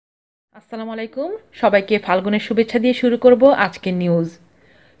আসসালামু আলাইকুম, সবাইকে ফাল্গুনের শুভেচ্ছা দিয়ে শুরু করব আজকের নিউজ।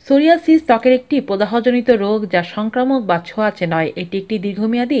 সোরিয়াসিস ত্বকের একটি প্রদাহজনিত রোগ যা সংক্রামক বা ছোঁয়াচে নয়। এটি একটি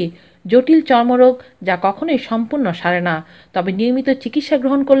দীর্ঘমেয়াদী জটিল চর্মরোগ যা কখনোই সম্পূর্ণ সারে না, তবে নিয়মিত চিকিৎসা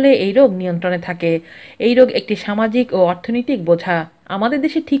গ্রহণ করলে এই রোগ নিয়ন্ত্রণে থাকে। এই রোগ একটি সামাজিক ও অর্থনৈতিক বোঝা। আমাদের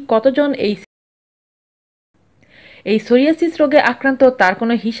দেশে ঠিক কতজন এই সোরিয়াসিস রোগে আক্রান্ত তার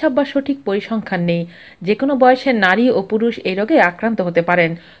কোনো হিসাব বা সঠিক পরিসংখ্যান নেই। যে কোনো বয়সের নারী ও পুরুষ এই রোগে আক্রান্ত হতে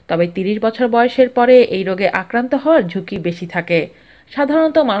পারেন, তবে ৩০ বছর বয়সের পরে এই রোগে আক্রান্ত হওয়ার ঝুঁকি বেশি থাকে।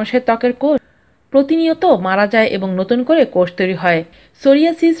 সাধারণত মানুষের ত্বকের কোষ প্রতিনিয়ত মারা যায় এবং নতুন করে কোষ তৈরি হয়।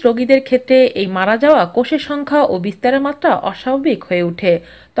 সোরিয়াসিস রোগীদের ক্ষেত্রে এই মারা যাওয়া কোষের সংখ্যা ও বিস্তারের মাত্রা অস্বাভাবিক হয়ে ওঠে।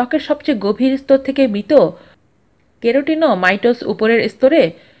 ত্বকের সবচেয়ে গভীর স্তর থেকে মৃত কেরাটিনোমাইটোস উপরের স্তরে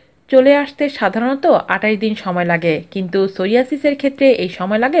চলে আসতে সাধারণত ২৮ দিন সময় লাগে, কিন্তু সোরিয়াসিসের ক্ষেত্রে এই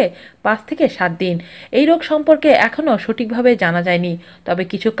সময় লাগে ৫ থেকে ৭ দিন। এই রোগ সম্পর্কে এখনও সঠিকভাবে জানা যায়নি, তবে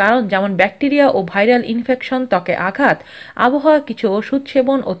কিছু কারণ যেমন ব্যাকটেরিয়া ও ভাইরাল ইনফেকশন, ত্বকে আঘাত, আবহাওয়া, কিছু ওষুধ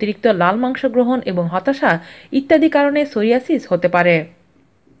সেবন, অতিরিক্ত লাল মাংস গ্রহণ এবং হতাশা ইত্যাদি কারণে সোরিয়াসিস হতে পারে।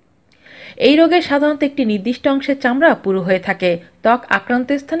 এই রোগের সাধারণত একটি নির্দিষ্ট অংশের চামড়া পুরু হয়ে থাকে। ত্বক আক্রান্ত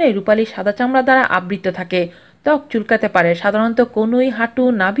স্থানে রূপালী সাদা চামড়া দ্বারা আবৃত থাকে। ত্বক চুলকাতে পারে, সাধারণত কনুই, হাঁটু,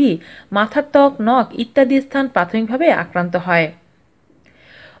 নাভি, মাথার ত্বক, নখ ইত্যাদি স্থান প্রাথমিকভাবে আক্রান্ত হয়।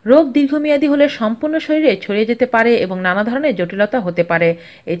 রোগ দীর্ঘমেয়াদী হলে সম্পূর্ণ শরীরে ছড়িয়ে যেতে পারে এবং নানা ধরনের জটিলতা হতে পারে।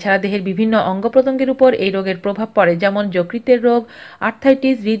 এছাড়া দেহের বিভিন্ন অঙ্গ প্রত্যঙ্গের উপর এই রোগের প্রভাব পড়ে, যেমন যকৃতের রোগ,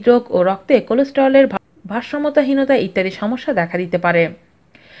 আর্থ্রাইটিস, হৃদরোগ ও রক্তে কোলেস্টেরলের ভারসাম্যহীনতা ইত্যাদি সমস্যা দেখা দিতে পারে।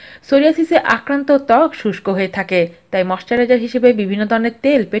 সোরিয়াসিসে আক্রান্ত ত্বক শুষ্ক হয়ে থাকে, তাই ময়শ্চারাইজার হিসেবে বিভিন্ন ধরনের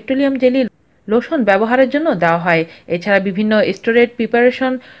তেল, পেট্রোলিয়াম জেলি, লোশন ব্যবহারের জন্য দেওয়া হয়। এছাড়া বিভিন্ন স্টেরয়েড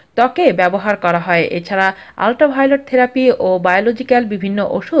প্রিপারেশন ত্বকে ব্যবহার করা হয়। এছাড়া আল্ট্রাভায়োলেট থেরাপি ও বায়োলজিক্যাল বিভিন্ন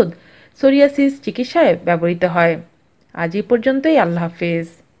ওষুধ সোরিয়াসিস চিকিৎসায় ব্যবহৃত হয়। আজ এই পর্যন্তই। আল্লাহ হাফেজ।